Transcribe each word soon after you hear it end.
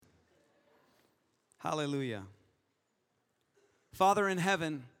Hallelujah. Father in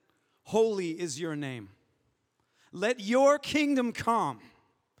heaven, holy is your name. Let your kingdom come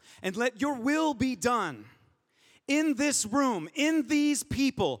and let your will be done in this room, in these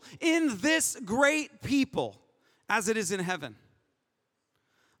people, in this great people, as it is in heaven.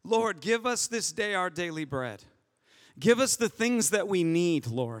 Lord, give us this day our daily bread. Give us the things that we need,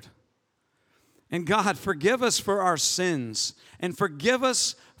 Lord. And God, forgive us for our sins and forgive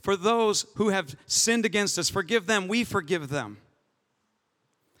us for those who have sinned against us. Forgive them, we forgive them.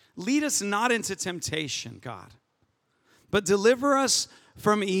 Lead us not into temptation, God, but deliver us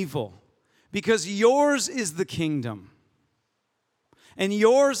from evil, because yours is the kingdom, and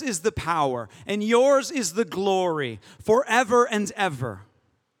yours is the power, and yours is the glory forever and ever.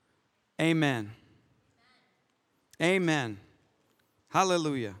 Amen. Amen.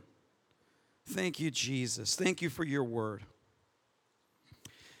 Hallelujah. Thank you, Jesus. Thank you for your word.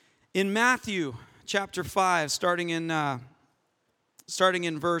 In Matthew chapter 5, in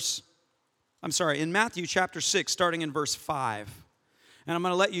Matthew chapter 6, starting in verse 5. And I'm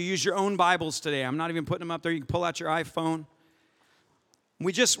going to let you use your own Bibles today. I'm not even putting them up there. You can pull out your iPhone.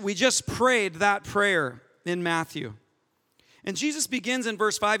 We just prayed that prayer in Matthew. And Jesus begins in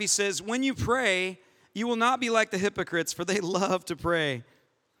verse 5. He says, "When you pray, you will not be like the hypocrites, for they love to pray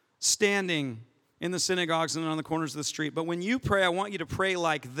standing in the synagogues and on the corners of the street. But when you pray, I want you to pray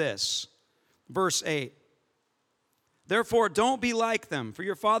like this." Verse 8. "Therefore, don't be like them, for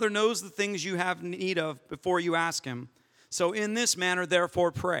your Father knows the things you have need of before you ask Him. So in this manner,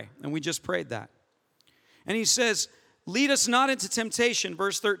 therefore, pray." And we just prayed that. And he says, "Lead us not into temptation,"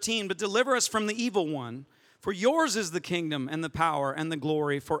 verse 13, "but deliver us from the evil one. For yours is the kingdom and the power and the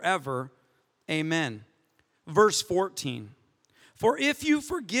glory forever. Amen." Verse 14, "For if you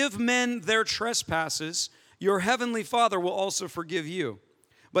forgive men their trespasses, your heavenly Father will also forgive you.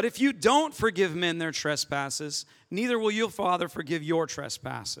 But if you don't forgive men their trespasses, neither will your Father forgive your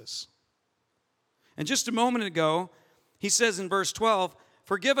trespasses." And just a moment ago, he says in verse 12,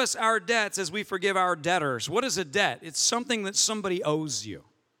 "Forgive us our debts as we forgive our debtors." What is a debt? It's something that somebody owes you.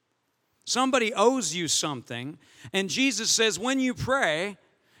 Somebody owes you something. And Jesus says, when you pray,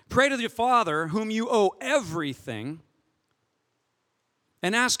 pray to your Father whom you owe everything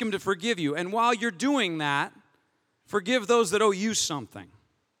and ask Him to forgive you. And while you're doing that, forgive those that owe you something.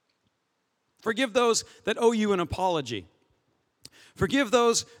 Forgive those that owe you an apology. Forgive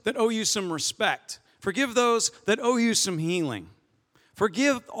those that owe you some respect. Forgive those that owe you some healing.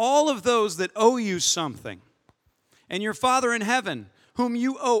 Forgive all of those that owe you something. And your Father in heaven, whom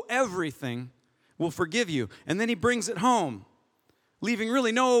you owe everything, will forgive you. And then he brings it home, leaving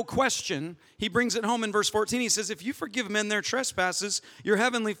really no question. He brings it home in verse 14. He says, "If you forgive men their trespasses, your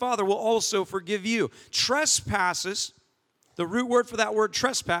heavenly Father will also forgive you." Trespasses, the root word for that word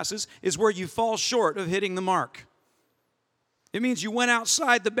trespasses, is where you fall short of hitting the mark. It means you went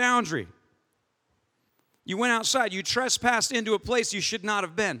outside the boundary. You went outside. You trespassed into a place you should not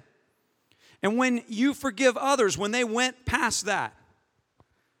have been. And when you forgive others, when they went past that,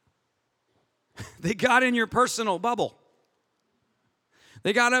 they got in your personal bubble.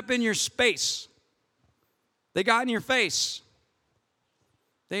 They got up in your space. They got in your face.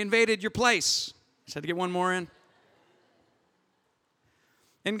 They invaded your place. Just had to get one more in.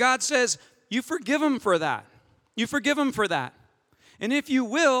 And God says, you forgive them for that. You forgive them for that. And if you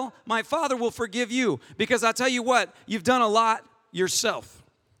will, my Father will forgive you. Because I'll tell you what, you've done a lot yourself.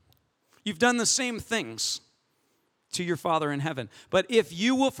 You've done the same things to your Father in heaven. But if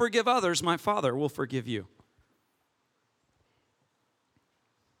you will forgive others, my Father will forgive you.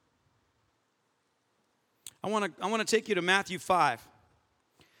 I want to take you to Matthew 5,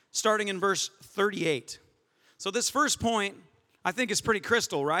 starting in verse 38. So this first point, I think, is pretty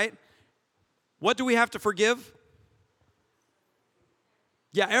crystal, right? What do we have to forgive?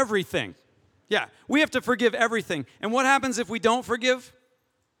 Yeah, everything. Yeah, we have to forgive everything. And what happens if we don't forgive?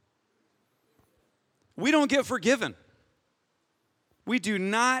 We don't get forgiven. We do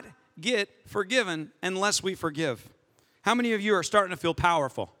not get forgiven unless we forgive. How many of you are starting to feel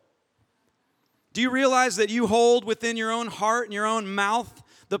powerful? Do you realize that you hold within your own heart and your own mouth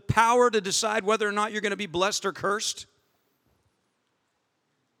the power to decide whether or not you're going to be blessed or cursed?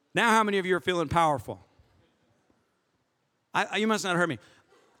 Now, how many of you are feeling powerful? You must not have heard me.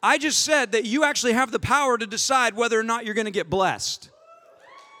 I just said that you actually have the power to decide whether or not you're going to get blessed.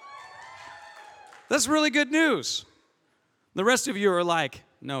 That's really good news. The rest of you are like,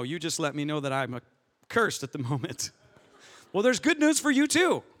 no, you just let me know that I'm cursed at the moment. Well, there's good news for you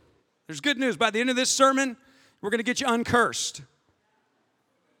too. There's good news. By the end of this sermon, we're going to get you uncursed.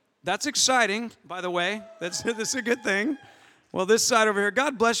 That's exciting, by the way. That's a good thing. Well, this side over here,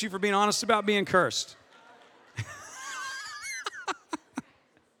 God bless you for being honest about being cursed.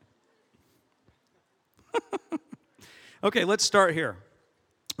 Okay, let's start here.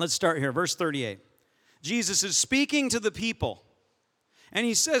 Verse 38. Jesus is speaking to the people, and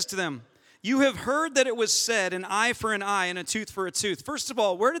he says to them, "You have heard that it was said, an eye for an eye and a tooth for a tooth." First of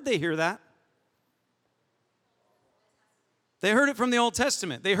all, where did they hear that? They heard it from the Old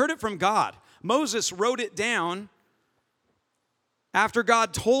Testament. They heard it from God. Moses wrote it down after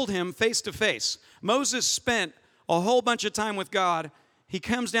God told him face to face. Moses spent a whole bunch of time with God. He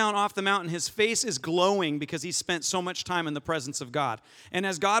comes down off the mountain. His face is glowing because he spent so much time in the presence of God. And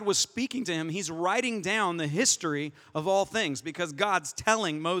as God was speaking to him, he's writing down the history of all things because God's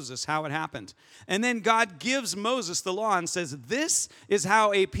telling Moses how it happened. And then God gives Moses the law and says, this is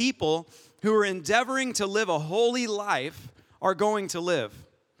how a people who are endeavoring to live a holy life are going to live.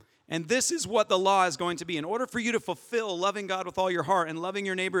 And this is what the law is going to be. In order for you to fulfill loving God with all your heart and loving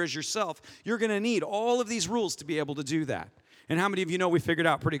your neighbor as yourself, you're going to need all of these rules to be able to do that. And how many of you know we figured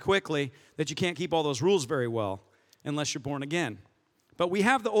out pretty quickly that you can't keep all those rules very well unless you're born again? But we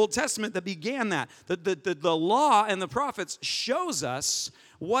have the Old Testament that began that. The law and the prophets shows us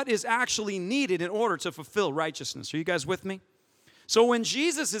what is actually needed in order to fulfill righteousness. Are you guys with me? So when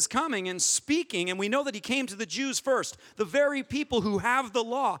Jesus is coming and speaking, and we know that he came to the Jews first, the very people who have the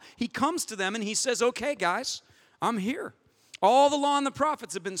law, he comes to them and he says, okay, guys, I'm here. All the law and the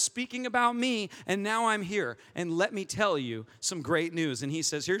prophets have been speaking about me, and now I'm here. And let me tell you some great news. And he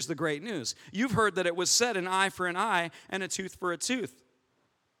says, here's the great news. You've heard that it was said, an eye for an eye and a tooth for a tooth.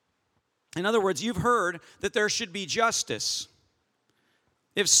 In other words, you've heard that there should be justice.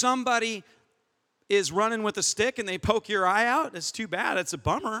 If somebody is running with a stick and they poke your eye out, it's too bad. It's a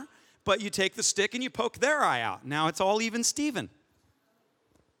bummer. But you take the stick and you poke their eye out. Now it's all even Steven.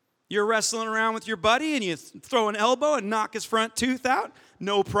 You're wrestling around with your buddy and you throw an elbow and knock his front tooth out.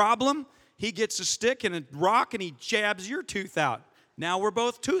 No problem. He gets a stick and a rock and he jabs your tooth out. Now we're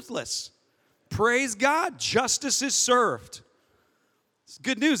both toothless. Praise God. Justice is served. It's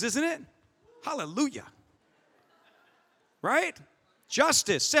good news, isn't it? Hallelujah. Right?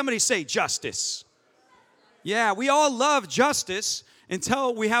 Justice. Somebody say justice. Yeah, we all love justice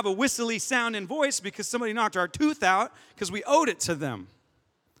until we have a whistly sounding voice because somebody knocked our tooth out because we owed it to them.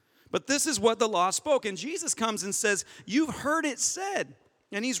 But this is what the law spoke. And Jesus comes and says, you've heard it said.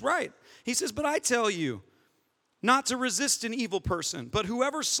 And he's right. He says, but I tell you not to resist an evil person, but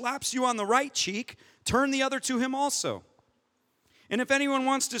whoever slaps you on the right cheek, turn the other to him also. And if anyone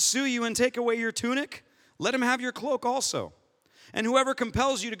wants to sue you and take away your tunic, let him have your cloak also. And whoever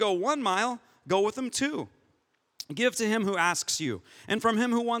compels you to go 1 mile, go with him 2. Give to him who asks you. And from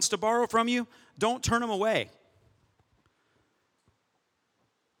him who wants to borrow from you, don't turn him away.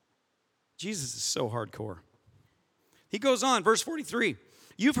 Jesus is so hardcore. He goes on, verse 43.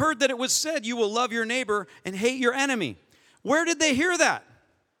 You've heard that it was said you will love your neighbor and hate your enemy. Where did they hear that?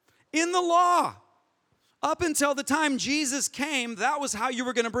 In the law. Up until the time Jesus came, that was how you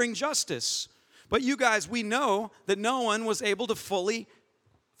were going to bring justice. But you guys, we know that no one was able to fully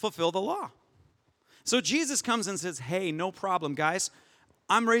fulfill the law. So Jesus comes and says, hey, no problem, guys.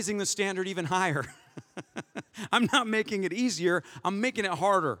 I'm raising the standard even higher. I'm not making it easier. I'm making it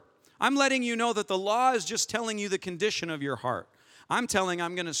harder. I'm letting you know that the law is just telling you the condition of your heart. I'm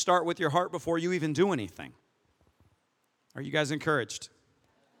going to start with your heart before you even do anything. Are you guys encouraged?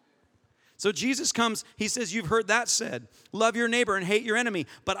 So Jesus comes, he says, you've heard that said, love your neighbor and hate your enemy.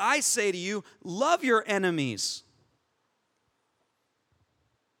 But I say to you, love your enemies.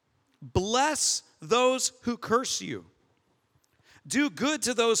 Bless those who curse you. Do good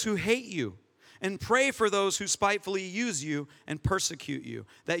to those who hate you. And pray for those who spitefully use you and persecute you,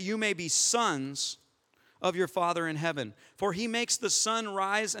 that you may be sons of your Father in heaven. For he makes the sun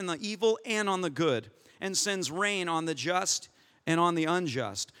rise on the evil and on the good, and sends rain on the just and on the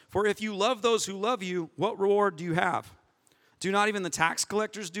unjust. For if you love those who love you, what reward do you have? Do not even the tax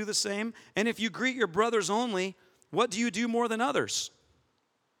collectors do the same? And if you greet your brothers only, what do you do more than others?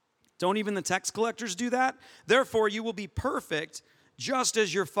 Don't even the tax collectors do that? Therefore you will be perfect, just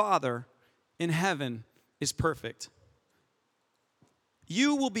as your Father in heaven is perfect.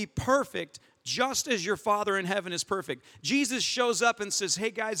 You will be perfect just as your Father in heaven is perfect. Jesus shows up and says,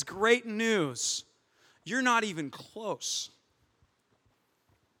 hey guys, great news. You're not even close.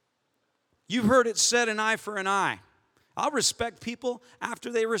 You've heard it said, an eye for an eye. I'll respect people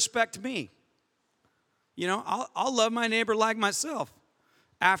after they respect me. You know, I'll love my neighbor like myself.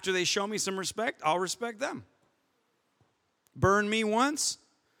 After they show me some respect, I'll respect them. Burn me once,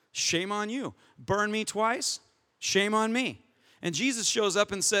 shame on you. Burn me twice, shame on me. And Jesus shows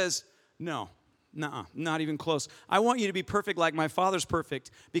up and says, no, Nuh-uh, not even close. I want you to be perfect like my Father's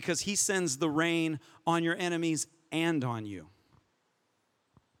perfect because he sends the rain on your enemies and on you.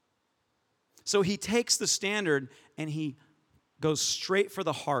 So he takes the standard and he goes straight for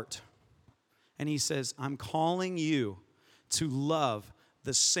the heart. And he says, I'm calling you to love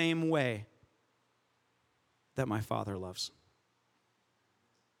the same way that my Father loves.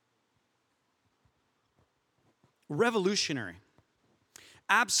 Revolutionary.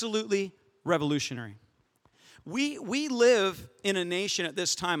 Absolutely revolutionary. We live in a nation at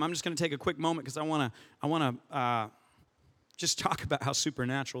this time. I'm just going to take a quick moment because I want to just talk about how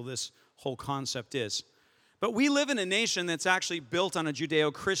supernatural this whole concept is. But we live in a nation that's actually built on a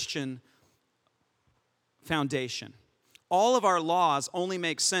Judeo-Christian foundation. All of our laws only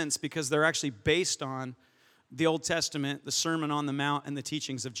make sense because they're actually based on the Old Testament, the Sermon on the Mount, and the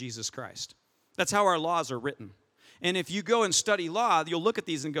teachings of Jesus Christ. That's how our laws are written. And if you go and study law, you'll look at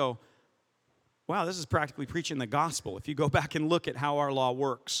these and go, wow, this is practically preaching the gospel if you go back and look at how our law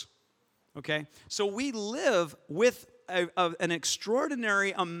works. Okay? So we live with an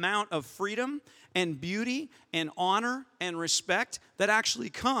extraordinary amount of freedom and beauty and honor and respect that actually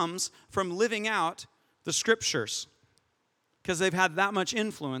comes from living out the scriptures because they've had that much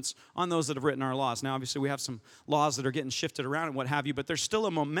influence on those that have written our laws. Now, obviously, we have some laws that are getting shifted around and what have you, but there's still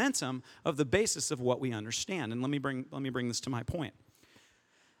a momentum of the basis of what we understand. And let me bring this to my point.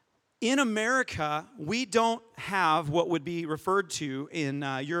 In America, we don't have what would be referred to in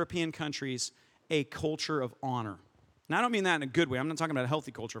European countries a culture of honor. And I don't mean that in a good way. I'm not talking about a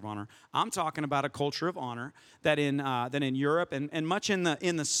healthy culture of honor. I'm talking about a culture of honor that in Europe and much in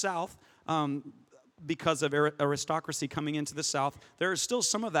the South, because of aristocracy coming into the South, there is still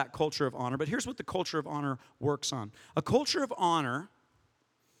some of that culture of honor. But here's what the culture of honor works on. A culture of honor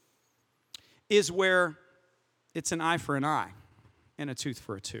is where it's an eye for an eye and a tooth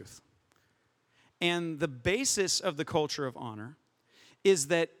for a tooth. And the basis of the culture of honor is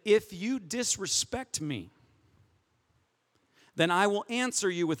that if you disrespect me, then I will answer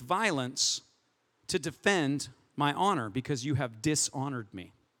you with violence to defend my honor because you have dishonored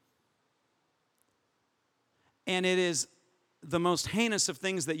me. And it is the most heinous of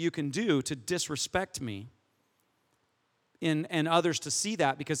things that you can do to disrespect me and others to see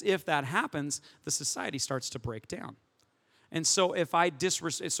that, because if that happens, the society starts to break down. And so if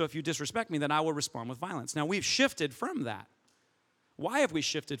you disrespect me, then I will respond with violence. Now, we've shifted from that. Why have we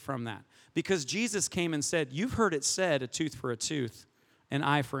shifted from that? Because Jesus came and said, you've heard it said, a tooth for a tooth, an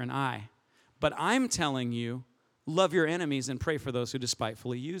eye for an eye. But I'm telling you, love your enemies and pray for those who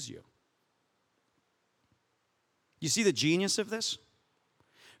despitefully use you. You see the genius of this?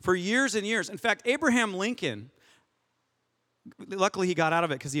 For years and years. In fact, Abraham Lincoln, luckily he got out of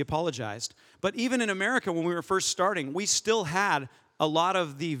it because he apologized. But even in America, when we were first starting, we still had a lot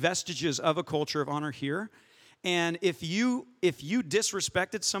of the vestiges of a culture of honor here. And if you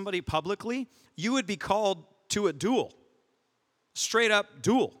disrespected somebody publicly, you would be called to a duel. Straight up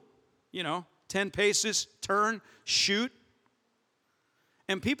duel. 10 paces, turn, shoot.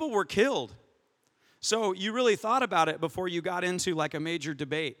 And people were killed. So you really thought about it before you got into like a major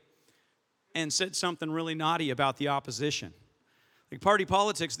debate and said something really naughty about the opposition. Like party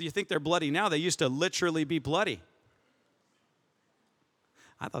politics, you think they're bloody now. They used to literally be bloody.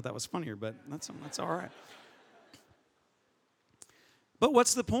 I thought that was funnier, but that's all right. But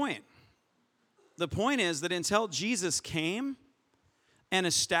what's the point? The point is that until Jesus came and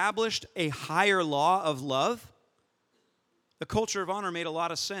established a higher law of love, the culture of honor made a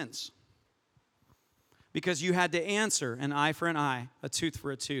lot of sense. Because you had to answer an eye for an eye, a tooth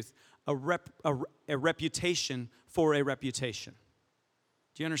for a tooth, a reputation for a reputation.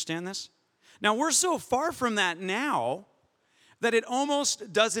 Do you understand this? Now, we're so far from that now that it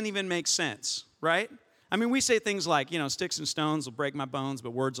almost doesn't even make sense, right? I mean, we say things like, sticks and stones will break my bones,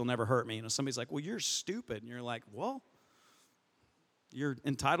 but words will never hurt me. Somebody's like, well, you're stupid. And you're like, well, you're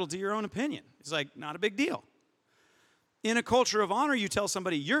entitled to your own opinion. It's like, not a big deal. In a culture of honor, you tell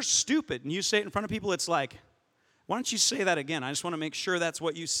somebody, you're stupid, and you say it in front of people, it's like, why don't you say that again? I just want to make sure that's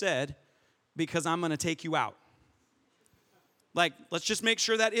what you said because I'm going to take you out. Like, let's just make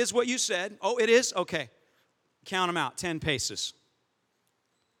sure that is what you said. Oh, it is? Okay. Count them out, 10 paces.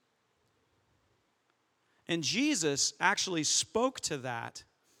 And Jesus actually spoke to that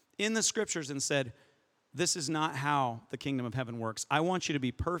in the scriptures and said, this is not how the kingdom of heaven works. I want you to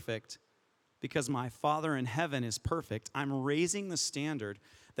be perfect because my Father in heaven is perfect. I'm raising the standard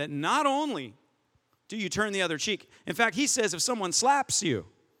that not only do you turn the other cheek. In fact, he says if someone slaps you.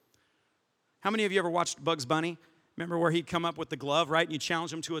 How many of you ever watched Bugs Bunny? Remember where he'd come up with the glove, right? And you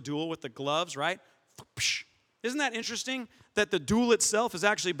challenge him to a duel with the gloves, right? Isn't that interesting that the duel itself is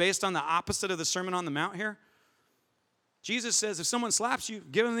actually based on the opposite of the Sermon on the Mount here? Jesus says if someone slaps you,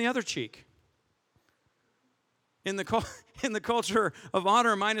 give them the other cheek. In the culture of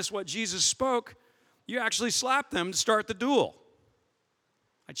honor minus what Jesus spoke, you actually slap them to start the duel.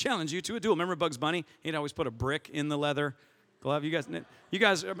 I challenge you to a duel. Remember Bugs Bunny? He'd always put a brick in the leather glove. You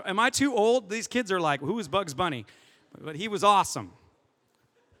guys, am I too old? These kids are like, who is Bugs Bunny? But he was awesome.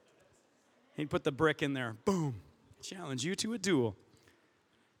 He'd put the brick in there. Boom. Challenge you to a duel.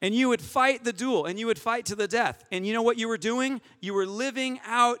 And you would fight the duel, and you would fight to the death. And you know what you were doing? You were living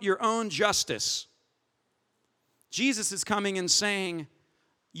out your own justice. Jesus is coming and saying,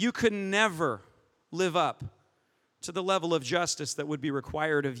 you could never live up to the level of justice that would be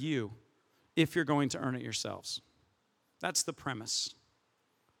required of you if you're going to earn it yourselves. That's the premise.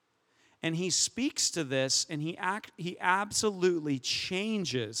 And he speaks to this, and he absolutely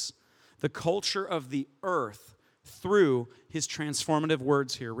changes the culture of the earth through his transformative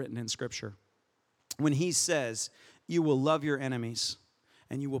words here written in Scripture. When he says, you will love your enemies,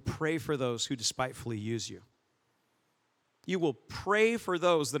 and you will pray for those who despitefully use you. You will pray for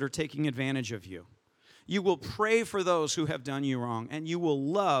those that are taking advantage of you. You will pray for those who have done you wrong, and you will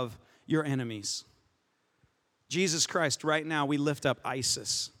love your enemies. Jesus Christ, right now we lift up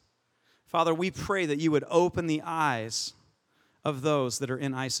ISIS. Father, we pray that you would open the eyes of those that are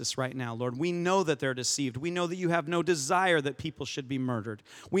in ISIS right now, Lord. We know that they're deceived. We know that you have no desire that people should be murdered.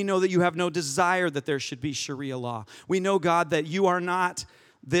 We know that you have no desire that there should be Sharia law. We know, God, that you are not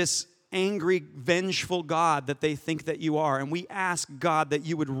this angry, vengeful God that they think that you are. And we ask, God, that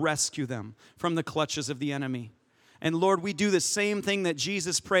you would rescue them from the clutches of the enemy. And Lord, we do the same thing that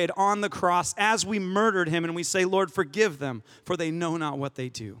Jesus prayed on the cross as we murdered him. And we say, Lord, forgive them, for they know not what they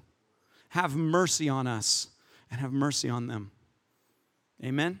do. Have mercy on us and have mercy on them.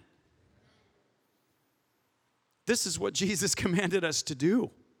 Amen? This is what Jesus commanded us to do.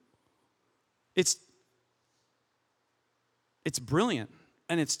 It's brilliant.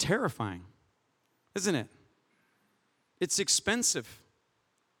 And it's terrifying, isn't it? It's expensive.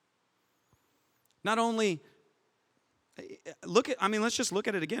 Not only, let's just look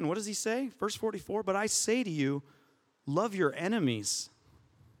at it again. What does he say? Verse 44, but I say to you, love your enemies.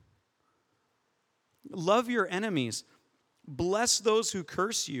 Love your enemies. Bless those who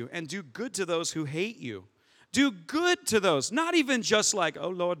curse you and do good to those who hate you. Do good to those, not even just like, oh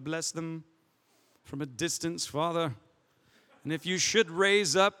Lord, bless them from a distance, Father. And if you should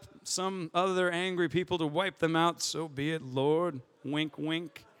raise up some other angry people to wipe them out, so be it, Lord. Wink,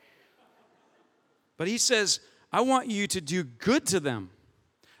 wink. But he says, I want you to do good to them.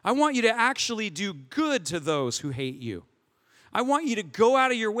 I want you to actually do good to those who hate you. I want you to go out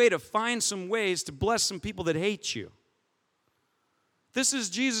of your way to find some ways to bless some people that hate you. This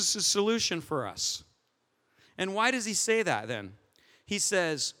is Jesus' solution for us. And why does he say that then? He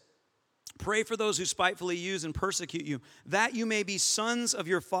says, pray for those who spitefully use and persecute you, that you may be sons of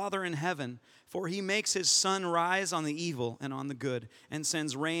your Father in heaven. For he makes his sun rise on the evil and on the good, and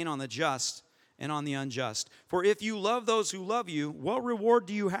sends rain on the just and on the unjust. For if you love those who love you, what reward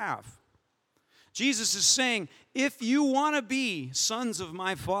do you have? Jesus is saying, if you want to be sons of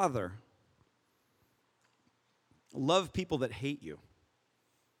my Father, love people that hate you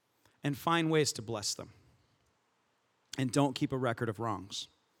and find ways to bless them. And don't keep a record of wrongs.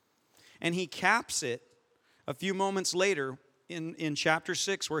 And he caps it a few moments later in chapter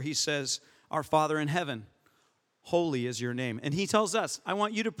 6 where he says, our Father in heaven, holy is your name. And he tells us, I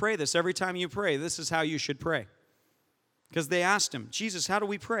want you to pray this every time you pray. This is how you should pray. Because they asked him, Jesus, how do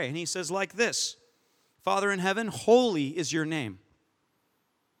we pray? And he says like this, Father in heaven, holy is your name.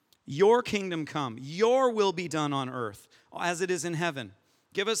 Your kingdom come, your will be done on earth as it is in heaven.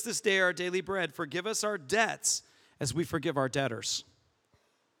 Give us this day our daily bread. Forgive us our debts as we forgive our debtors.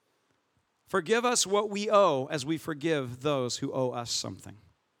 Forgive us what we owe as we forgive those who owe us something.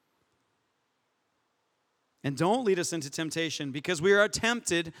 And don't lead us into temptation, because we are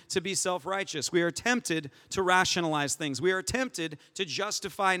tempted to be self-righteous. We are tempted to rationalize things. We are tempted to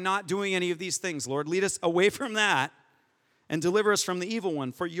justify not doing any of these things. Lord, lead us away from that and deliver us from the evil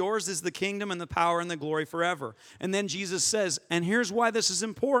one. For yours is the kingdom and the power and the glory forever. And then Jesus says, and here's why this is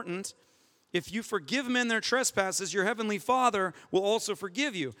important. If you forgive men their trespasses, your heavenly Father will also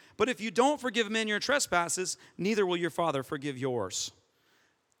forgive you. But if you don't forgive men your trespasses, neither will your Father forgive yours.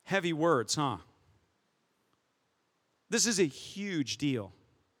 Heavy words, huh? This is a huge deal.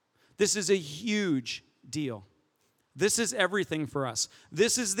 This is a huge deal. This is everything for us.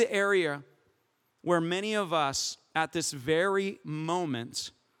 This is the area where many of us at this very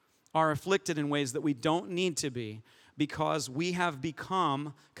moment are afflicted in ways that we don't need to be, because we have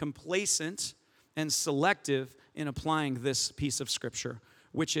become complacent and selective in applying this piece of Scripture,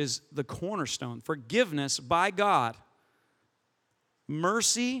 which is the cornerstone. Forgiveness by God,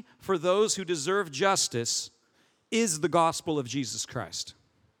 mercy for those who deserve justice, is the gospel of Jesus Christ.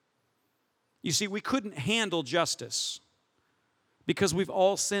 You see, we couldn't handle justice because we've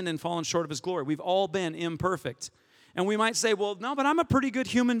all sinned and fallen short of His glory. We've all been imperfect. And we might say, well, no, but I'm a pretty good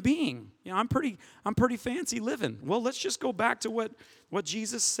human being. You know, I'm pretty fancy living. Well, let's just go back to what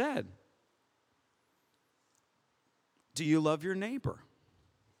Jesus said. Do you love your neighbor?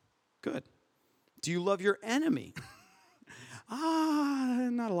 Good. Do you love your enemy?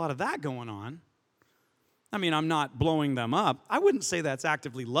 Not a lot of that going on. I mean, I'm not blowing them up. I wouldn't say that's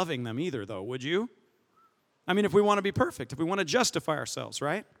actively loving them either, though, would you? I mean, if we want to be perfect, if we want to justify ourselves,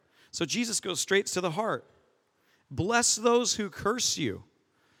 right? So Jesus goes straight to the heart. Bless those who curse you.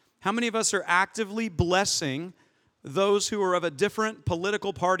 How many of us are actively blessing those who are of a different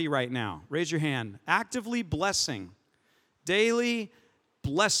political party right now? Raise your hand. Actively blessing. Daily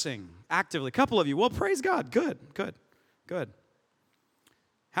blessing. Actively. A couple of you. Well, praise God. Good.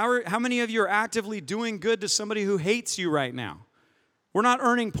 How many of you are actively doing good to somebody who hates you right now? We're not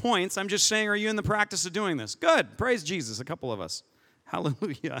earning points. I'm just saying, are you in the practice of doing this? Good. Praise Jesus, a couple of us.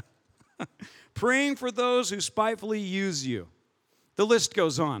 Hallelujah. Praying for those who spitefully use you. The list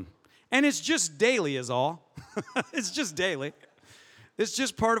goes on. And it's just daily is all. It's just daily. It's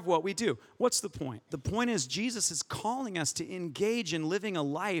just part of what we do. What's the point? The point is Jesus is calling us to engage in living a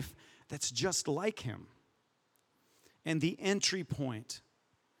life that's just like Him. And the entry point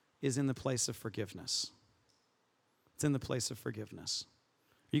is in the place of forgiveness. It's in the place of forgiveness.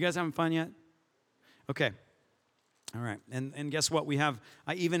 Are you guys having fun yet? Okay. All right. And guess what?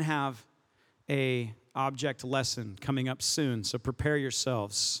 I even have a object lesson coming up soon, so prepare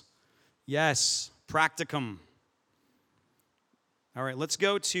yourselves. Yes, practicum. All right, let's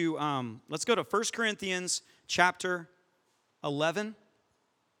go to 1 Corinthians chapter 11.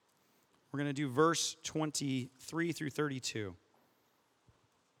 We're going to do verse 23 through 32.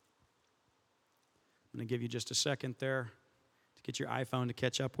 I'm going to give you just a second there to get your iPhone to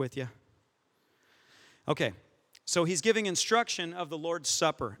catch up with you. Okay, so he's giving instruction of the Lord's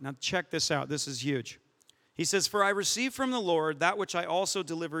Supper. Now check this out. This is huge. He says, "For I received from the Lord that which I also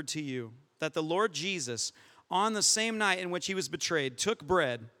delivered to you, that the Lord Jesus, on the same night in which He was betrayed, took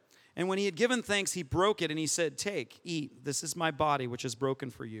bread, and when He had given thanks, He broke it, and He said, 'Take, eat, this is my body, which is broken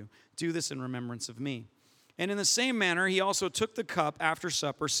for you. Do this in remembrance of me.' And in the same manner, He also took the cup after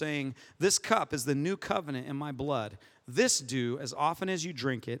supper, saying, 'This cup is the new covenant in my blood. This do as often as you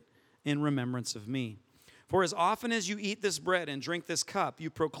drink it in remembrance of me. For as often as you eat this bread and drink this cup, you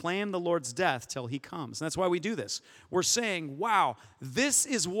proclaim the Lord's death till He comes.'" And that's why we do this. We're saying, wow, this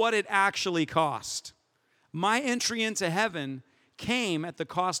is what it actually cost. My entry into heaven came at the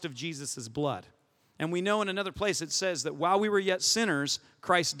cost of Jesus' blood. And we know in another place it says that while we were yet sinners,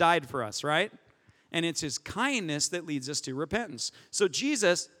 Christ died for us, right? And it's His kindness that leads us to repentance. So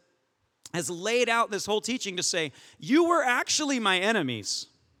Jesus has laid out this whole teaching to say, you were actually my enemies.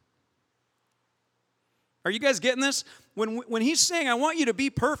 Are you guys getting this? When He's saying, I want you to be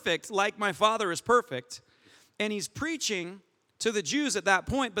perfect like my Father is perfect, and He's preaching to the Jews at that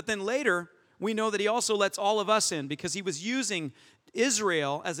point, but then later we know that He also lets all of us in because He was using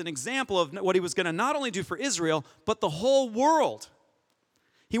Israel as an example of what He was going to not only do for Israel, but the whole world.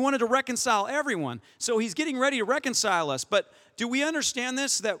 He wanted to reconcile everyone. So He's getting ready to reconcile us. But do we understand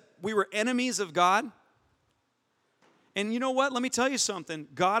this, that we were enemies of God? And you know what? Let me tell you something.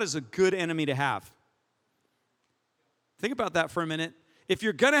 God is a good enemy to have. Think about that for a minute. If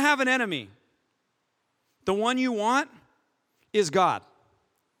you're going to have an enemy, the one you want is God.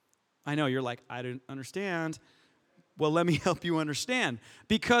 I know you're like, I don't understand. Well, let me help you understand.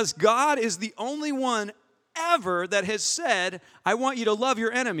 Because God is the only one ever that has said, I want you to love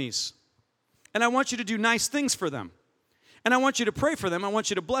your enemies. And I want you to do nice things for them. And I want you to pray for them. I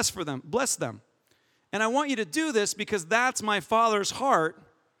want you to bless them. And I want you to do this because that's my Father's heart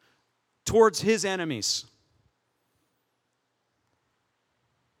towards His enemies.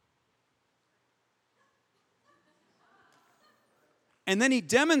 And then He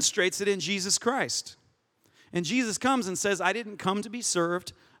demonstrates it in Jesus Christ. And Jesus comes and says, I didn't come to be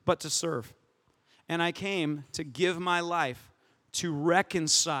served, but to serve. And I came to give my life to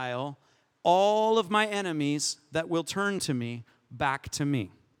reconcile all of my enemies that will turn to me back to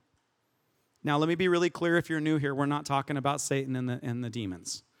me. Now, let me be really clear if you're new here. We're not talking about Satan and the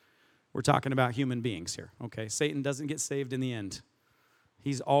demons. We're talking about human beings here, okay? Satan doesn't get saved in the end.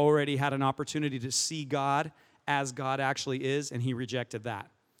 He's already had an opportunity to see God as God actually is, and he rejected that.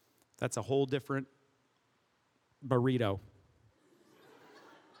 That's a whole different burrito.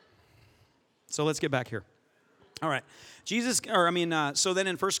 So let's get back here. All right. So then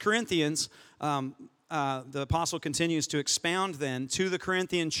in 1 Corinthians, the apostle continues to expound then to the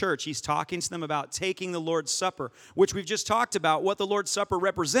Corinthian church. He's talking to them about taking the Lord's Supper, which we've just talked about. What the Lord's Supper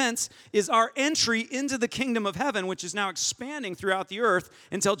represents is our entry into the kingdom of heaven, which is now expanding throughout the earth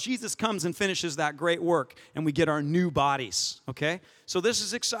until Jesus comes and finishes that great work and we get our new bodies, okay? So this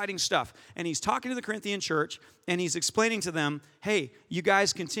is exciting stuff. And he's talking to the Corinthian church and he's explaining to them, hey, you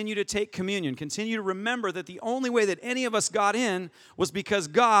guys continue to take communion. Continue to remember that the only way that any of us got in was because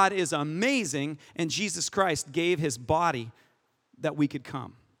God is amazing and Jesus Christ gave his body that we could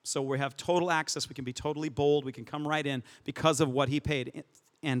come. So we have total access. We can be totally bold. We can come right in because of what he paid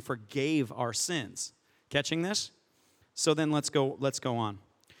and forgave our sins. Catching this? So then let's go on.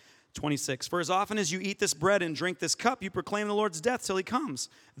 26, for as often as you eat this bread and drink this cup, you proclaim the Lord's death till he comes.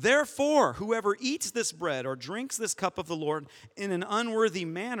 Therefore, whoever eats this bread or drinks this cup of the Lord in an unworthy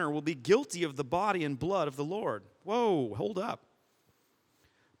manner will be guilty of the body and blood of the Lord. Whoa, hold up.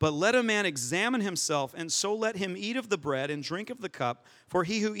 But let a man examine himself, and so let him eat of the bread and drink of the cup. For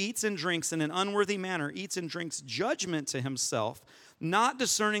he who eats and drinks in an unworthy manner eats and drinks judgment to himself, not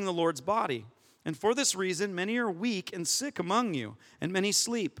discerning the Lord's body. And for this reason, many are weak and sick among you, and many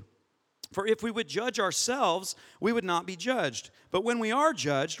sleep. For if we would judge ourselves, we would not be judged. But when we are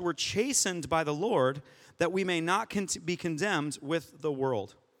judged, we're chastened by the Lord, that we may not be condemned with the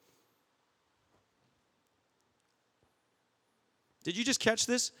world. Did you just catch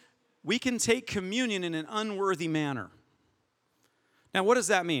this? We can take communion in an unworthy manner. Now, what does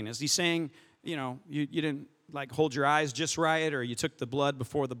that mean? Is he saying, you didn't hold your eyes just right, or you took the blood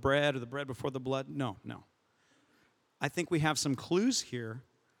before the bread, or the bread before the blood? No. I think we have some clues here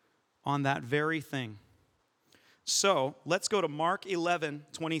on that very thing. So let's go to Mark 11,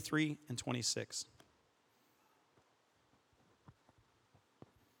 23 and 26.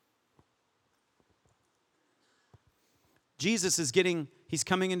 Jesus he's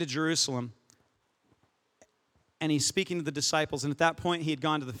coming into Jerusalem, and he's speaking to the disciples. And at that point, he had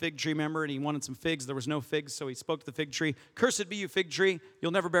gone to the fig tree, remember, and he wanted some figs. There was no figs, so he spoke to the fig tree. Cursed be you, fig tree,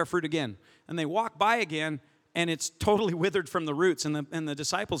 you'll never bear fruit again. And they walk by again, and it's totally withered from the roots. And the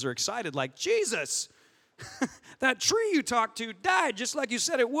disciples are excited, like, Jesus, that tree you talked to died just like you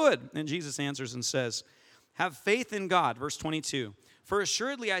said it would. And Jesus answers and says, have faith in God. Verse 22. For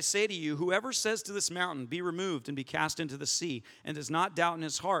assuredly I say to you, whoever says to this mountain, be removed and be cast into the sea, and does not doubt in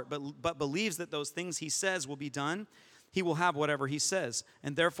his heart, but believes that those things he says will be done, he will have whatever he says.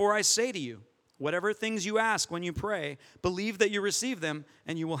 And therefore I say to you, whatever things you ask when you pray, believe that you receive them,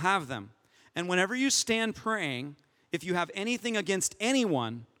 and you will have them. And whenever you stand praying, if you have anything against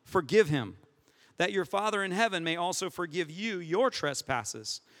anyone, forgive him, that your Father in heaven may also forgive you your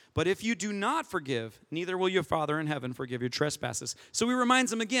trespasses. But if you do not forgive, neither will your Father in heaven forgive your trespasses. So he reminds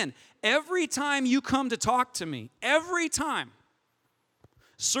them again, every time you come to talk to me, every time,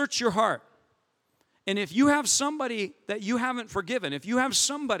 search your heart. And if you have somebody that you haven't forgiven, if you have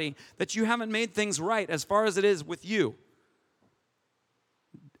somebody that you haven't made things right as far as it is with you,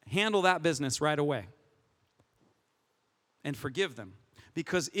 handle that business right away and forgive them.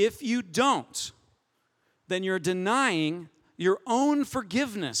 Because if you don't, then you're denying your own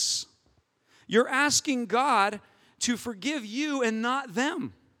forgiveness. You're asking God to forgive you and not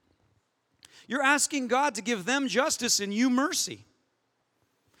them. You're asking God to give them justice and you mercy.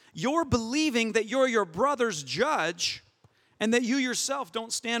 You're believing that you're your brother's judge and that you yourself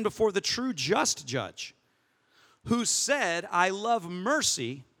don't stand before the true just judge who said, I love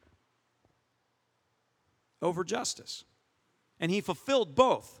mercy over justice. And he fulfilled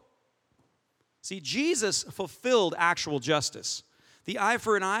both. See, Jesus fulfilled actual justice. The eye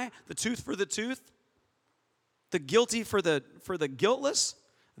for an eye, the tooth for the tooth, the guilty for the guiltless,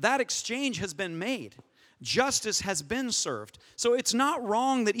 that exchange has been made. Justice has been served. So it's not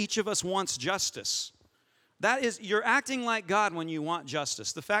wrong that each of us wants justice. That is, you're acting like God when you want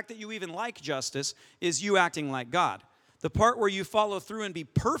justice. The fact that you even like justice is you acting like God. The part where you follow through and be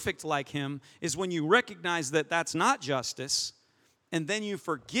perfect like him is when you recognize that that's not justice, and then you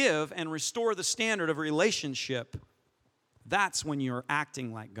forgive and restore the standard of relationship. That's when you're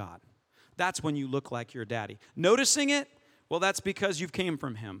acting like God. That's when you look like your daddy. Noticing it? Well, that's because you've came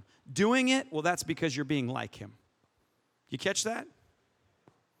from him. Doing it? Well, that's because you're being like him. You catch that?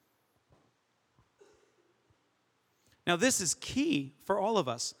 Now, this is key for all of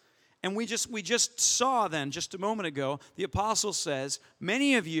us. And we just saw then, just a moment ago, the apostle says,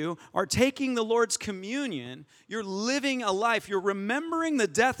 many of you are taking the Lord's communion, you're living a life, you're remembering the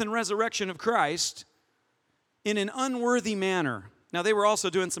death and resurrection of Christ in an unworthy manner. Now, they were also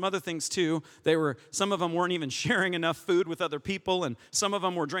doing some other things too. Some of them weren't even sharing enough food with other people, and some of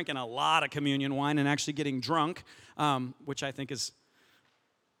them were drinking a lot of communion wine and actually getting drunk, which I think is,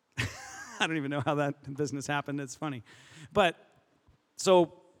 I don't even know how that business happened. It's funny. But,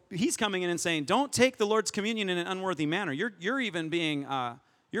 so he's coming in and saying, don't take the Lord's communion in an unworthy manner. You're even being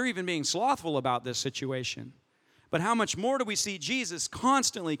slothful about this situation. But how much more do we see Jesus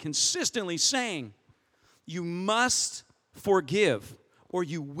constantly, consistently saying, you must forgive, or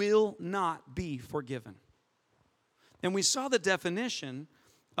you will not be forgiven. And we saw the definition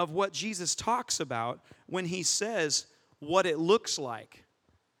of what Jesus talks about when he says what it looks like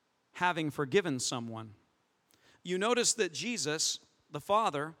having forgiven someone. You notice that Jesus, the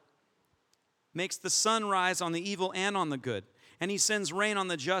Father, makes the sun rise on the evil and on the good, and he sends rain on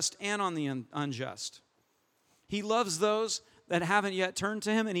the just and on the unjust. He loves those that haven't yet turned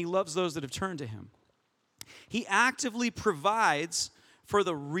to him, and he loves those that have turned to him. He actively provides for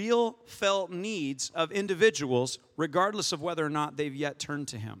the real felt needs of individuals, regardless of whether or not they've yet turned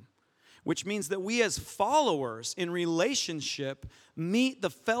to him. Which means that we as followers in relationship meet the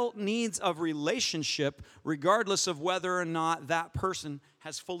felt needs of relationship, regardless of whether or not that person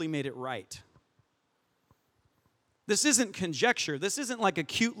has fully made it right. This isn't conjecture. This isn't like a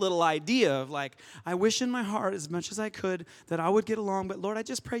cute little idea of like, I wish in my heart as much as I could that I would get along, but Lord, I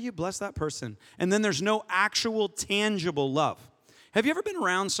just pray you bless that person. And then there's no actual tangible love. Have you ever been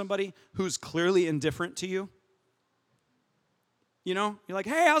around somebody who's clearly indifferent to you? You know, you're like,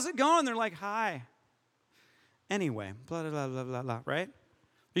 hey, how's it going? They're like, hi. Anyway, blah, blah, blah, blah, blah, right?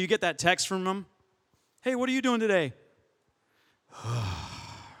 Or you get that text from them. Hey, what are you doing today?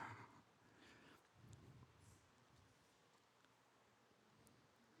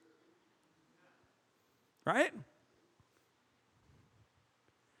 Right?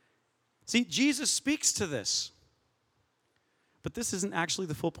 See, Jesus speaks to this. But this isn't actually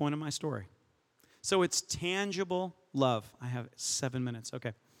the full point of my story. So it's tangible love. I have 7 minutes.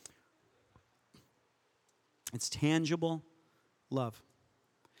 Okay. It's tangible love.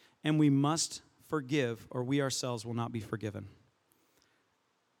 And we must forgive, or we ourselves will not be forgiven.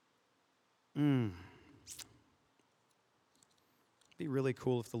 It'd be really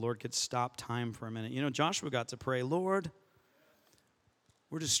cool if the Lord could stop time for a minute. You know, Joshua got to pray, Lord,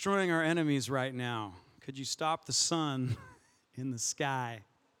 we're destroying our enemies right now. Could you stop the sun in the sky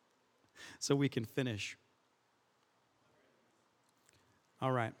so we can finish?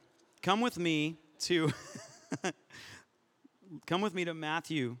 All right. Come with me to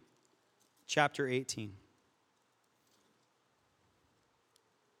Matthew chapter 18.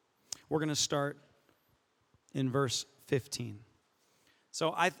 We're going to start in verse 15.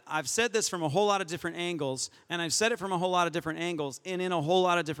 So I've said this from a whole lot of different angles, and I've said it from a whole lot of different angles and in a whole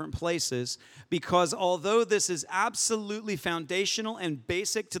lot of different places, because although this is absolutely foundational and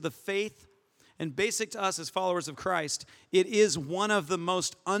basic to the faith and basic to us as followers of Christ, it is one of the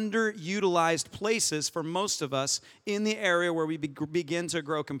most underutilized places for most of us in the area where we begin to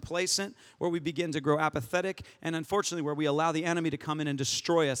grow complacent, where we begin to grow apathetic, and unfortunately where we allow the enemy to come in and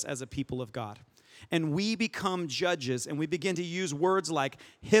destroy us as a people of God. And we become judges, and we begin to use words like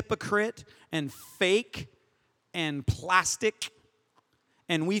hypocrite and fake and plastic,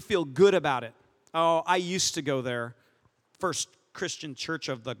 and we feel good about it. Oh, I used to go there, First Christian Church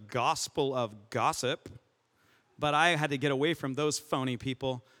of the Gospel of Gossip, but I had to get away from those phony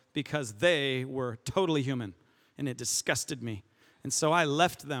people because they were totally human, and it disgusted me. And so I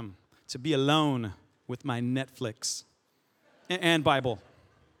left them to be alone with my Netflix and Bible.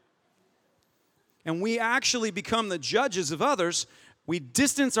 And we actually become the judges of others. We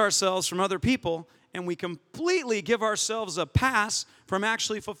distance ourselves from other people, and we completely give ourselves a pass from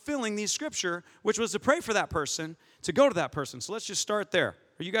actually fulfilling the scripture, which was to pray for that person, to go to that person. So let's just start there.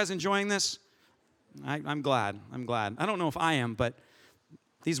 Are you guys enjoying this? I'm glad. I don't know if I am, but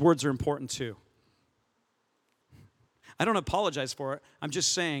these words are important too. I don't apologize for it. I'm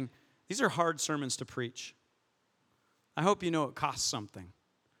just saying these are hard sermons to preach. I hope you know it costs something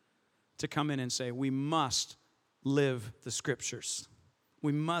to come in and say, we must live the scriptures.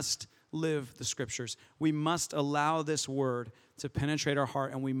 We must live the scriptures. We must allow this word to penetrate our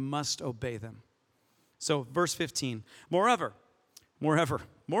heart, and we must obey them. So, verse 15, moreover, it's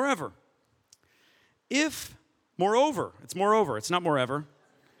not moreover.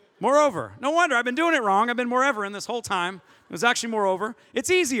 Moreover, no wonder, I've been doing it wrong. I've been moreover in this whole time. It was actually moreover. It's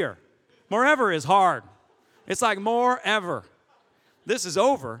easier. Moreover is hard. It's like moreover. This is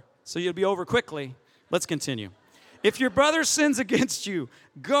over. So you'll be over quickly. Let's continue. If your brother sins against you,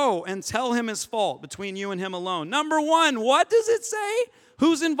 go and tell him his fault between you and him alone. Number one, what does it say?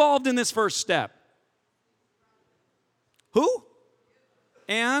 Who's involved in this first step? Who?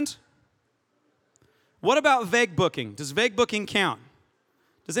 And what about vague booking? Does vague booking count?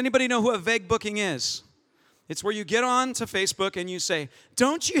 Does anybody know what vague booking is? It's where you get on to Facebook and you say,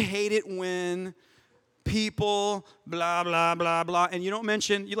 don't you hate it when people blah, blah, blah, blah, and you don't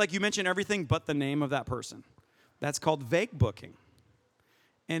mention, you mention everything but the name of that person. That's called vague booking.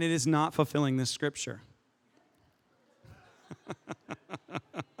 And it is not fulfilling this scripture.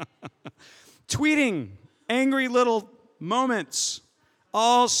 Tweeting angry little moments,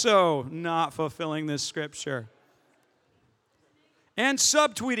 also not fulfilling this scripture. And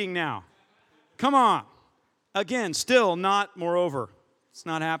subtweeting now. Come on. Again, still not moreover. It's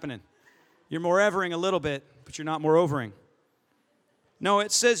not happening. You're morevering a little bit, but you're not moreovering. No,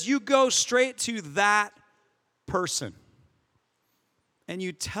 it says you go straight to that person. And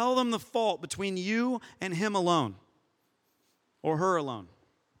you tell them the fault between you and him alone. Or her alone.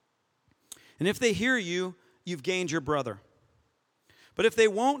 And if they hear you, you've gained your brother. But if they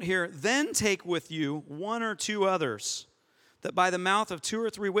won't hear, then take with you one or two others, that by the mouth of 2 or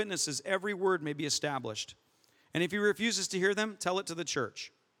 3 witnesses every word may be established. And if he refuses to hear them, tell it to the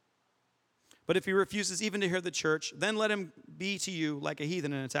church. But if he refuses even to hear the church, then let him be to you like a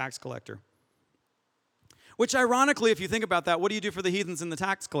heathen and a tax collector. Which ironically, if you think about that, what do you do for the heathens and the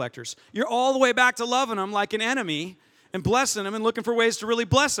tax collectors? You're all the way back to loving them like an enemy and blessing them and looking for ways to really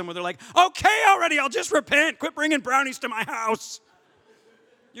bless them, where they're like, okay, already, I'll just repent. Quit bringing brownies to my house.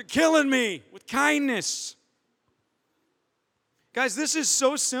 You're killing me with kindness. Guys, this is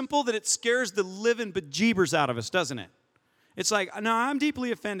so simple that it scares the living bejeebers out of us, doesn't it? It's like, no, I'm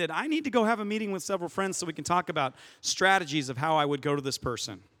deeply offended. I need to go have a meeting with several friends so we can talk about strategies of how I would go to this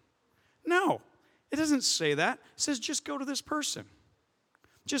person. No, it doesn't say that. It says just go to this person.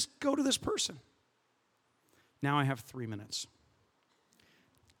 Just go to this person. Now I have 3 minutes.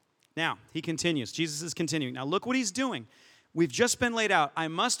 Now, he continues. Jesus is continuing. Now look what he's doing. We've just been laid out. I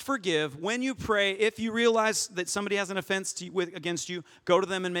must forgive. When you pray, if you realize that somebody has an offense against you, go to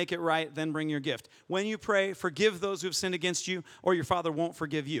them and make it right, then bring your gift. When you pray, forgive those who have sinned against you, or your Father won't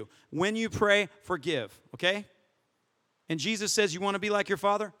forgive you. When you pray, forgive, okay? And Jesus says, you want to be like your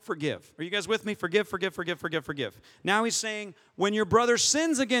Father? Forgive. Are you guys with me? Forgive, forgive, forgive, forgive, forgive. Now he's saying, when your brother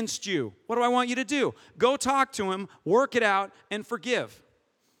sins against you, what do I want you to do? Go talk to him, work it out, and forgive.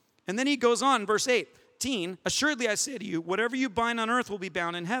 And then he goes on, verse 18, assuredly I say to you, whatever you bind on earth will be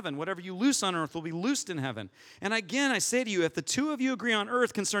bound in heaven. Whatever you loose on earth will be loosed in heaven. And again I say to you, if the 2 of you agree on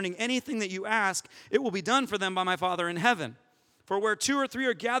earth concerning anything that you ask, it will be done for them by my Father in heaven. For where 2 or 3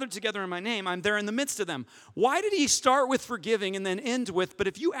 are gathered together in my name, I'm there in the midst of them. Why did he start with forgiving and then end with, but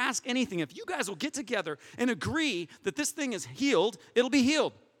if you ask anything, if you guys will get together and agree that this thing is healed, it'll be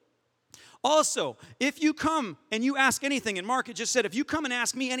healed. Also, if you come and you ask anything, and Mark had just said, if you come and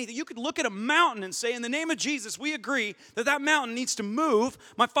ask me anything, you could look at a mountain and say, in the name of Jesus, we agree that that mountain needs to move.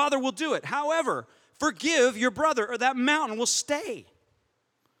 My Father will do it. However, forgive your brother or that mountain will stay.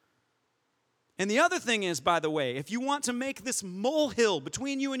 And the other thing is, by the way, if you want to make this molehill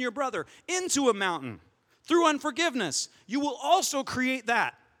between you and your brother into a mountain through unforgiveness, you will also create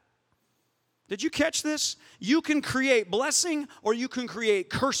that. Did you catch this? You can create blessing or you can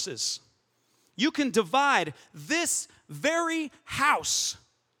create curses. You can divide this very house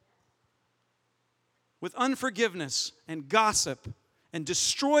with unforgiveness and gossip and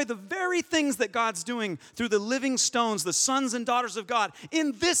destroy the very things that God's doing through the living stones, the sons and daughters of God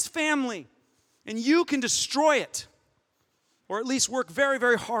in this family. And you can destroy it, or at least work very,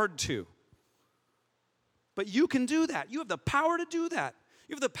 very hard to. But you can do that. You have the power to do that.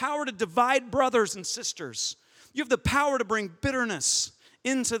 You have the power to divide brothers and sisters. You have the power to bring bitterness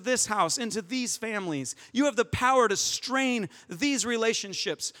into this house, into these families. You have the power to strain these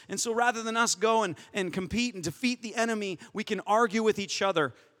relationships. And so rather than us go and compete and defeat the enemy, we can argue with each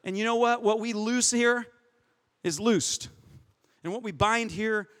other. And you know what? What we loose here is loosed. And what we bind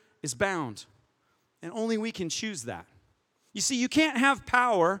here is bound. And only we can choose that. You see, you can't have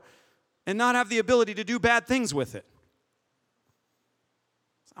power and not have the ability to do bad things with it.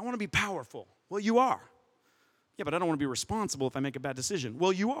 I want to be powerful. Well, you are. Yeah, but I don't want to be responsible if I make a bad decision.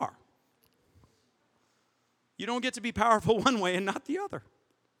 Well, you are. You don't get to be powerful one way and not the other.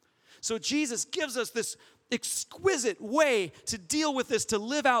 So Jesus gives us this exquisite way to deal with this, to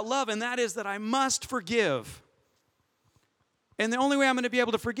live out love, and that is that I must forgive. And the only way I'm going to be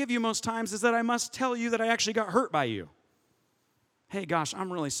able to forgive you most times is that I must tell you that I actually got hurt by you. Hey, gosh,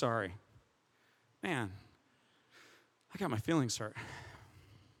 I'm really sorry. Man, I got my feelings hurt.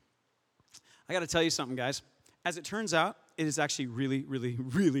 I got to tell you something, guys. As it turns out, it is actually really, really,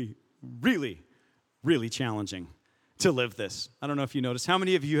 really, really, really challenging to live this. I don't know if you noticed. How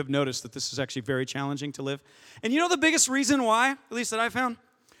many of you have noticed that this is actually very challenging to live? And you know the biggest reason why, at least that I found,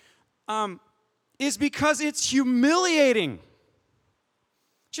 is because it's humiliating.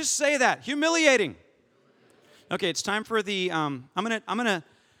 Just say that, humiliating. Okay, it's time for the. I'm gonna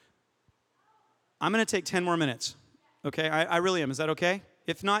take 10 more minutes. Okay, I really am. Is that okay?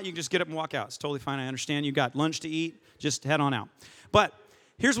 If not, you can just get up and walk out. It's totally fine. I understand. You got lunch to eat. Just head on out. But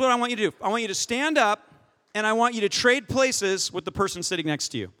here's what I want you to do. I want you to stand up, and I want you to trade places with the person sitting next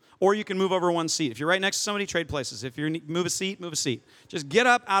to you. Or you can move over one seat. If you're right next to somebody, trade places. If you move a seat, move a seat. Just get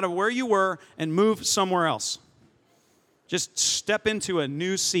up out of where you were and move somewhere else. Just step into a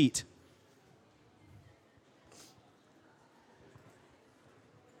new seat.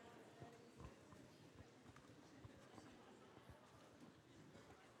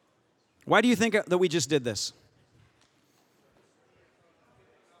 Why do you think that we just did this?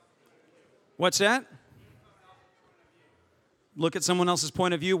 What's that? Look at someone else's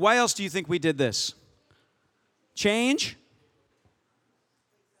point of view. Why else do you think we did this? Change?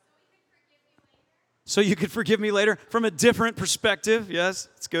 So you could forgive me later from a different perspective. Yes,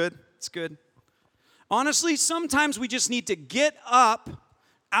 it's good. It's good. Honestly, sometimes we just need to get up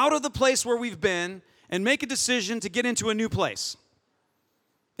out of the place where we've been and make a decision to get into a new place.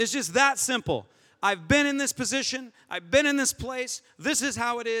 It's just that simple. I've been in this position. I've been in this place. This is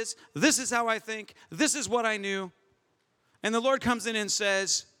how it is. This is how I think. This is what I knew. And the Lord comes in and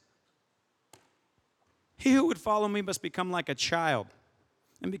says, he who would follow me must become like a child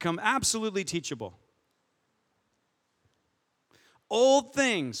and become absolutely teachable. Old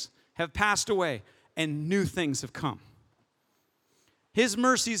things have passed away and new things have come. His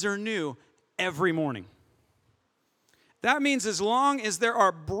mercies are new every morning. That means as long as there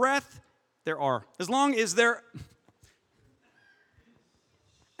are breath, as long,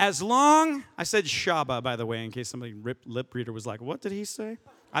 I said Shaba, by the way, in case somebody lip reader was like, what did he say?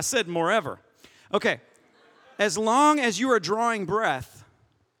 I said morever. Okay, as long as you are drawing breath,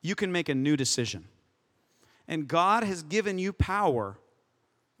 you can make a new decision. And God has given you power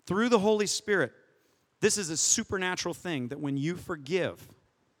through the Holy Spirit. This is a supernatural thing that when you forgive,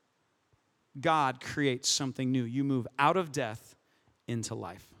 God creates something new. You move out of death into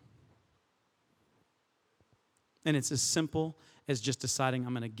life. And it's as simple as just deciding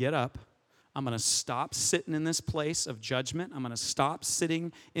I'm going to get up. I'm going to stop sitting in this place of judgment. I'm going to stop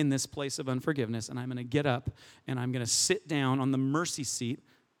sitting in this place of unforgiveness. And I'm going to get up and I'm going to sit down on the mercy seat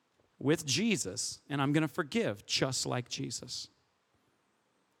with Jesus. And I'm going to forgive just like Jesus.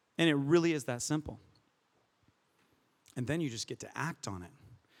 And it really is that simple. And then you just get to act on it,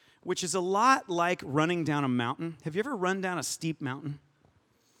 which is a lot like running down a mountain. Have you ever run down a steep mountain?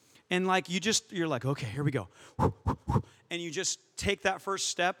 And you're like, okay, here we go. And you just take that first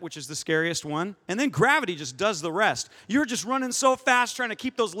step, which is the scariest one, and then gravity just does the rest. You're just running so fast trying to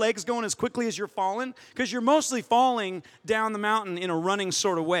keep those legs going as quickly as you're falling, because you're mostly falling down the mountain in a running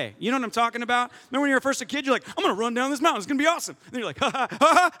sort of way. You know what I'm talking about? Remember when you were first a kid, you're like, I'm going to run down this mountain. It's going to be awesome. And then you're like, ha, ha, ha,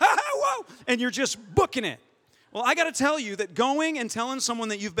 ha, ha, whoa. And you're just booking it. Well, I got to tell you that going and telling someone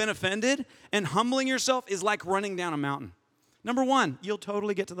that you've been offended and humbling yourself is like running down a mountain. Number one, you'll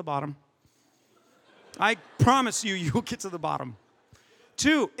totally get to the bottom. I promise you'll get to the bottom.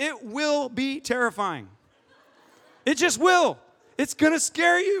 Two, it will be terrifying. It just will. It's going to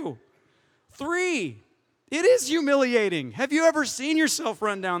scare you. Three, it is humiliating. Have you ever seen yourself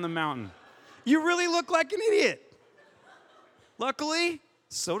run down the mountain? You really look like an idiot. Luckily,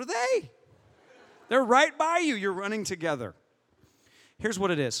 so do they. They're right by you. You're running together. Here's what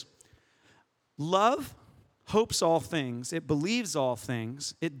it is. Love hopes all things. It believes all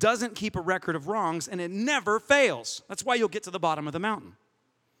things. It doesn't keep a record of wrongs, and it never fails. That's why you'll get to the bottom of the mountain.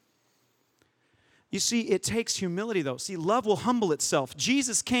 You see, it takes humility, though. See, love will humble itself.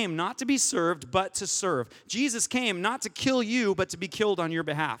 Jesus came not to be served, but to serve. Jesus came not to kill you, but to be killed on your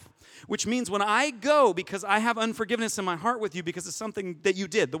behalf. Which means when I go, because I have unforgiveness in my heart with you because of something that you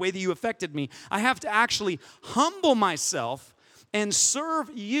did, the way that you affected me, I have to actually humble myself and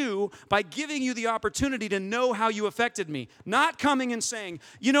serve you by giving you the opportunity to know how you affected me. Not coming and saying,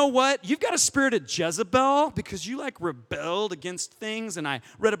 you know what, you've got a spirit of Jezebel because you rebelled against things, and I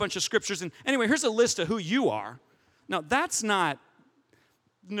read a bunch of scriptures, and anyway, here's a list of who you are. Now, that's not,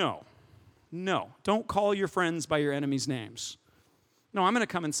 no, don't call your friends by your enemies' names. No, I'm going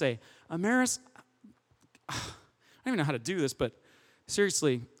to come and say, Amaris, I don't even know how to do this, but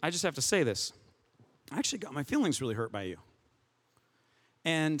seriously, I just have to say this. I actually got my feelings really hurt by you.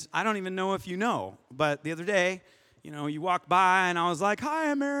 And I don't even know if you know, but the other day, you walked by and I was like,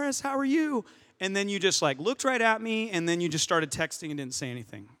 hi, Amaris, how are you? And then you just looked right at me, and then you just started texting and didn't say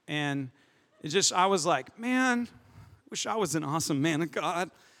anything. And I was like, man, Wish I was an awesome man of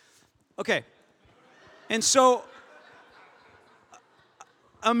God. Okay. And so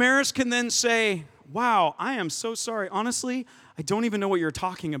Amaris can then say, wow, I am so sorry. Honestly, I don't even know what you're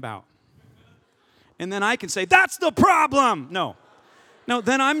talking about. And then I can say, that's the problem. No,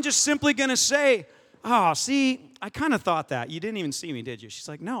 then I'm just simply going to say, oh, see, I kind of thought that. You didn't even see me, did you? She's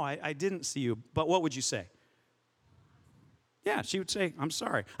like, no, I didn't see you. But what would you say? Yeah, she would say, I'm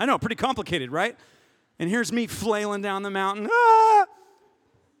sorry. I know, pretty complicated, right? And here's me flailing down the mountain. Ah!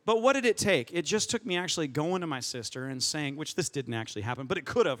 But what did it take? It just took me actually going to my sister and saying, which this didn't actually happen, but it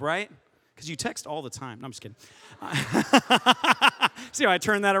could have, right? Because you text all the time. No, I'm just kidding. See how I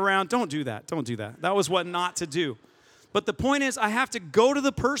turned that around? Don't do that. Don't do that. That was what not to do. But the point is, I have to go to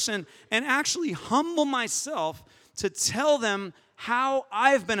the person and actually humble myself to tell them how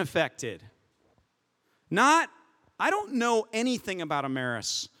I've been affected. Not, I don't know anything about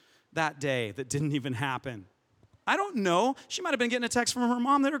Amaris that day that didn't even happen. I don't know. She might have been getting a text from her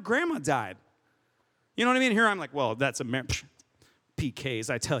mom that her grandma died. You know what I mean? Here I'm like, well, that's Amaris. PKs,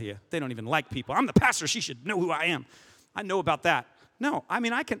 I tell you. They don't even like people. I'm the pastor. She should know who I am. I know about that. No, I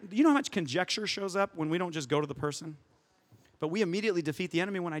mean, you know how much conjecture shows up when we don't just go to the person? But we immediately defeat the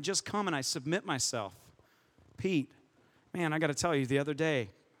enemy when I just come and I submit myself. Pete, man, I got to tell you, the other day,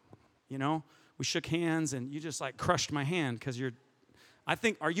 we shook hands and you just like crushed my hand because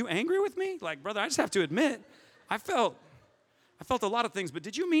are you angry with me? Like, brother, I just have to admit, I felt a lot of things, but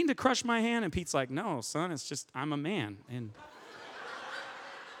did you mean to crush my hand? And Pete's like, no, son, it's just, I'm a man.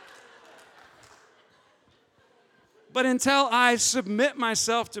 But until I submit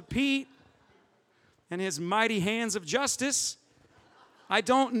myself to Pete and his mighty hands of justice, I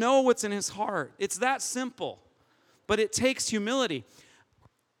don't know what's in his heart. It's that simple. But it takes humility.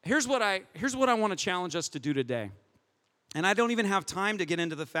 Here's what I want to challenge us to do today. And I don't even have time to get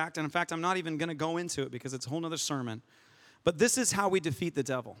into the fact, and in fact, I'm not even going to go into it because it's a whole nother sermon. But this is how we defeat the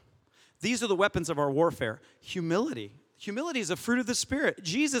devil. These are the weapons of our warfare. Humility. Humility is a fruit of the Spirit.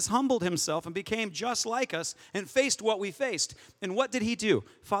 Jesus humbled himself and became just like us and faced what we faced. And what did he do?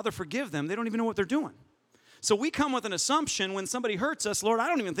 Father, forgive them. They don't even know what they're doing. So we come with an assumption when somebody hurts us, Lord, I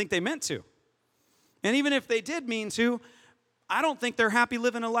don't even think they meant to. And even if they did mean to, I don't think they're happy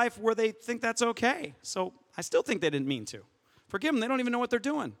living a life where they think that's okay. So I still think they didn't mean to. Forgive them. They don't even know what they're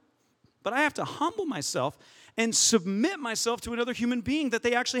doing. But I have to humble myself and submit myself to another human being that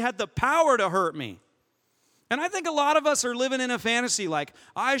they actually had the power to hurt me. And I think a lot of us are living in a fantasy like,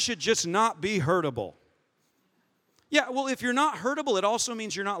 I should just not be hurtable. Yeah, well, if you're not hurtable, it also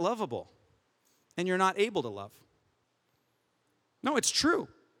means you're not lovable. And you're not able to love. No, it's true.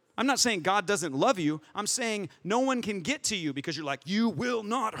 I'm not saying God doesn't love you. I'm saying no one can get to you because you're like, you will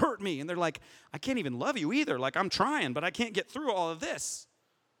not hurt me. And they're like, I can't even love you either. Like, I'm trying, but I can't get through all of this.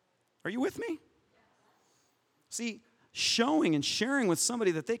 Are you with me? See, showing and sharing with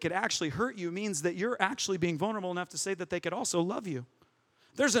somebody that they could actually hurt you means that you're actually being vulnerable enough to say that they could also love you.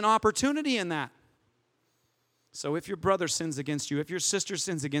 There's an opportunity in that. So if your brother sins against you, if your sister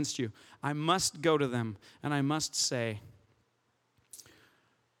sins against you, I must go to them and I must say,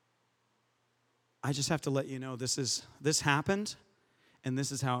 I just have to let you know this happened and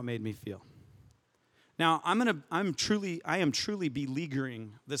this is how it made me feel. Now, I am truly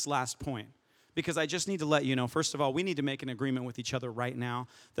beleaguering this last point. Because I just need to let you know, first of all, we need to make an agreement with each other right now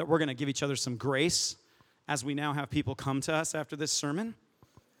that we're going to give each other some grace as we now have people come to us after this sermon,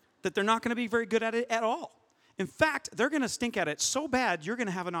 that they're not going to be very good at it at all. In fact, they're going to stink at it so bad, you're going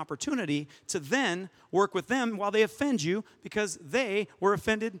to have an opportunity to then work with them while they offend you because they were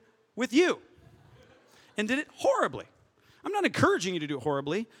offended with you and did it horribly. I'm not encouraging you to do it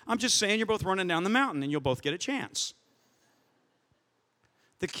horribly. I'm just saying you're both running down the mountain and you'll both get a chance.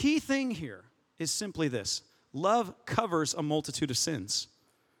 The key thing here is simply this. Love covers a multitude of sins.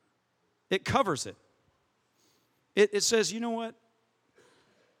 It covers it. It says, you know what?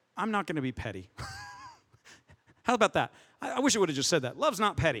 I'm not going to be petty. How about that? I wish it would have just said that. Love's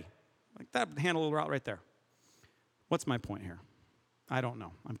not petty. Like that handle it out right there. What's my point here? I don't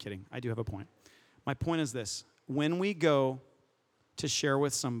know. I'm kidding. I do have a point. My point is this. When we go to share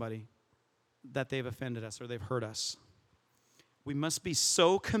with somebody that they've offended us or they've hurt us, we must be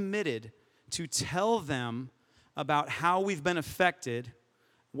so committed to tell them about how we've been affected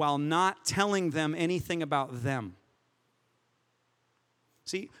while not telling them anything about them.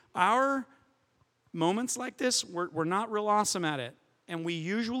 See, our moments like this, we're not real awesome at it. And we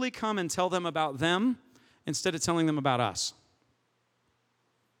usually come and tell them about them instead of telling them about us.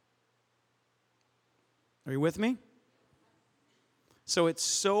 Are you with me? So it's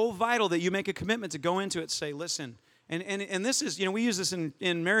so vital that you make a commitment to go into it and say, listen, And this is, we use this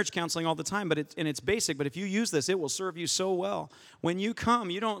in marriage counseling all the time, but it's basic. But if you use this, it will serve you so well. When you come,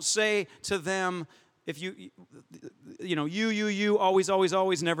 you don't say to them, if you always, always,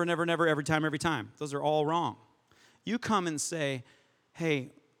 always, never, never, never, every time, every time. Those are all wrong. You come and say,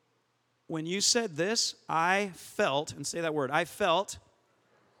 hey, when you said this, I felt, and say that word, I felt,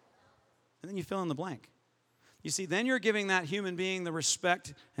 and then you fill in the blank. You see, then you're giving that human being the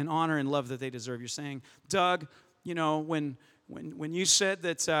respect and honor and love that they deserve. You're saying, Doug, when you said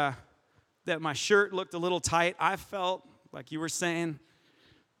that my shirt looked a little tight, I felt like you were saying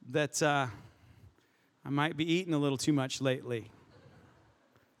that I might be eating a little too much lately.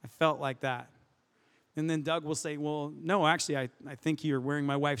 I felt like that. And then Doug will say, well, no, actually, I think you're wearing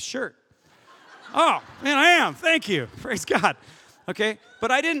my wife's shirt. Oh, man, I am. Thank you. Praise God. Okay, but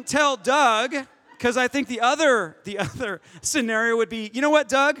I didn't tell Doug because I think the other scenario would be, you know what,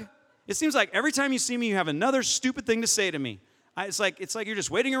 Doug? It seems like every time you see me, you have another stupid thing to say to me. It's like you're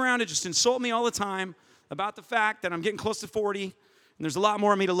just waiting around to just insult me all the time about the fact that I'm getting close to 40 and there's a lot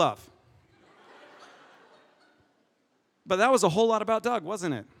more of me to love. But that was a whole lot about Doug,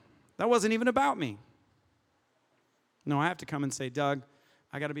 wasn't it? That wasn't even about me. No, I have to come and say, Doug,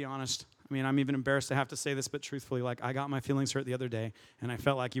 I got to be honest. I mean, I'm even embarrassed to have to say this, but truthfully, like, I got my feelings hurt the other day, and I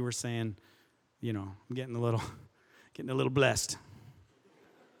felt like you were saying, I'm getting a little blessed.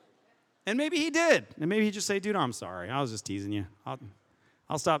 And maybe he did. And maybe he'd just say, dude, I'm sorry. I was just teasing you.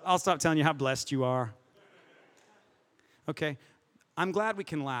 I'll stop telling you how blessed you are. Okay? I'm glad we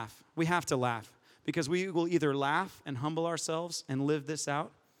can laugh. We have to laugh. Because we will either laugh and humble ourselves and live this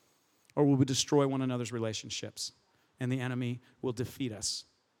out, or we will destroy one another's relationships. And the enemy will defeat us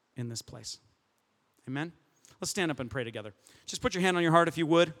in this place. Amen? Let's stand up and pray together. Just put your hand on your heart if you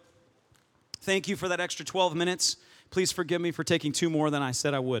would. Thank you for that extra 12 minutes. Please forgive me for taking 2 more than I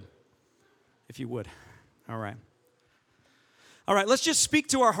said I would. If you would. All right. All right, let's just speak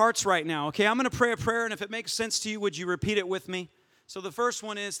to our hearts right now, okay? I'm going to pray a prayer, and if it makes sense to you, would you repeat it with me? So the first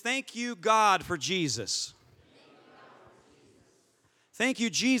one is, thank you, God, for Jesus. Thank you,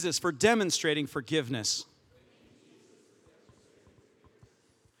 Jesus, for demonstrating forgiveness.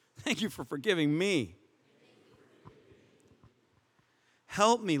 Thank you for forgiving me.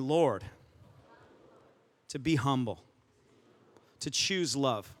 Help me, Lord, to be humble, to choose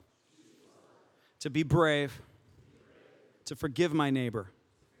love, to be brave, to forgive my neighbor,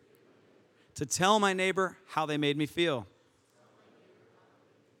 to tell my neighbor how they made me feel,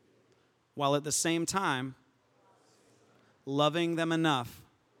 while at the same time loving them enough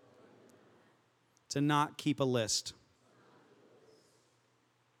to not keep a list.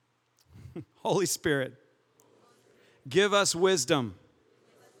 Holy Spirit, give us wisdom.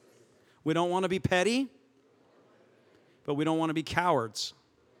 We don't want to be petty, but we don't want to be cowards.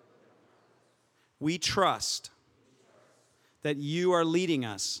 We trust that you are leading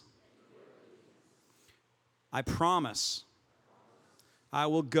us. I promise I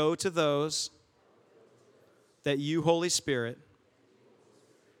will go to those that you, Holy Spirit,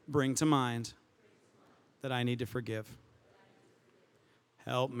 bring to mind that I need to forgive.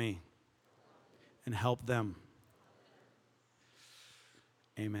 Help me and help them.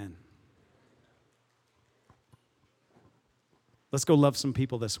 Amen. Let's go love some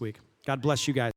people this week. God bless you guys.